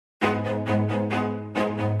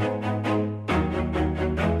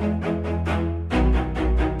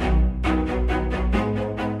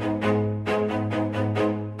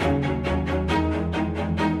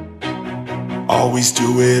Always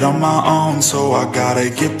do it on my own, so I gotta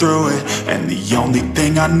get through it. And the only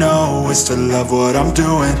thing I know is to love what I'm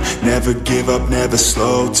doing. Never give up, never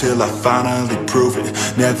slow, till I finally prove it.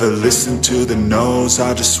 Never listen to the no's,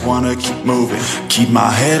 I just wanna keep moving. Keep my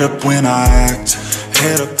head up when I act,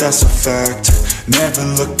 head up, that's a fact. Never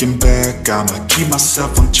looking back, I'ma keep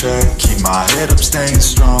myself on track. Keep my head up, staying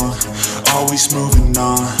strong, always moving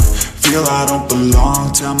on. Feel I don't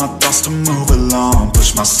belong, tell my thoughts to move along.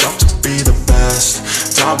 Push myself to be the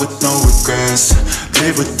best, die with no regrets.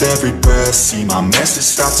 Live with every breath, see my message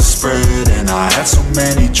start to spread. And I had so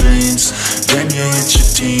many dreams, then you hit your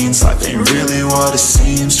teens. Life ain't really what it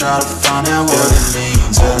seems, try to find out what it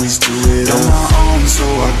means. Always do it on my own, so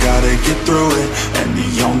I gotta get through it. And the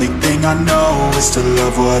only thing I know is to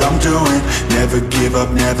love what I'm doing. Never give up,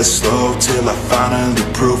 never slow, till I finally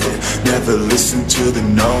prove it. Never listen to the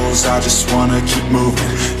no's, I just wanna keep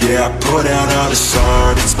moving. Yeah, I put out all this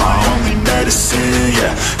art, it's my only medicine.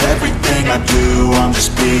 Yeah, everything I do, I'm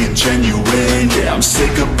just being genuine. Yeah, I'm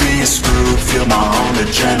sick of being screwed, feel my own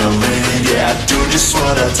adrenaline. Yeah, I do just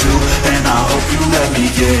what I do, and I hope you let me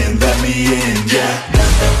in, yeah.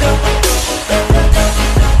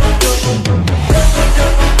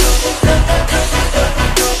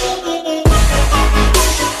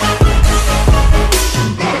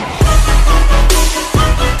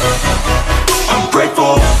 I'm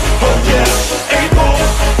grateful, oh yeah, able,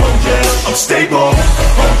 oh yeah, I'm stable,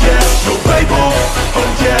 oh yeah, no label, oh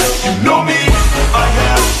yeah, you know me, I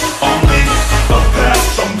have only a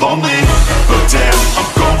path, I'm lonely, but damn, I'm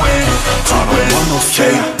going to win. I don't want no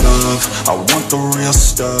fake love, I want the real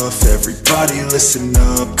stuff. Everybody listen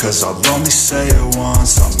up, cause I'll only say it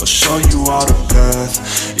once. I'm gonna show you all the path,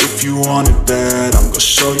 if you want it bad. I'm gonna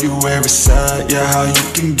show you where it's at, yeah, how you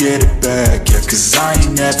can get it back. Yeah, cause I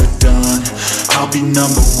ain't never done, I'll be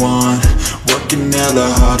number one. Working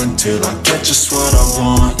hella hard until I get just what I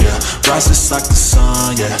want, yeah. Rises like the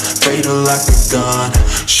sun, yeah, fatal like a gun.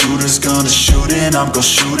 Shooter's gonna shoot and I'm gonna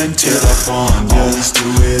shoot until I won, yeah. Always do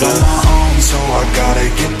it on my own, so I gotta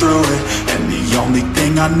get through it. And the only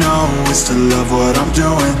thing I know is to love what I'm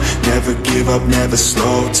doing. Never give up, never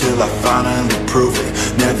slow, till I finally prove it.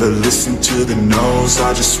 Never listen to the no's,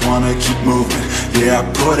 I just wanna keep moving. Yeah, I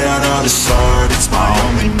put out all this art, it's my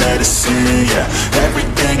only medicine. Yeah,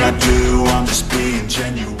 everything I do, I'm just being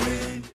genuine.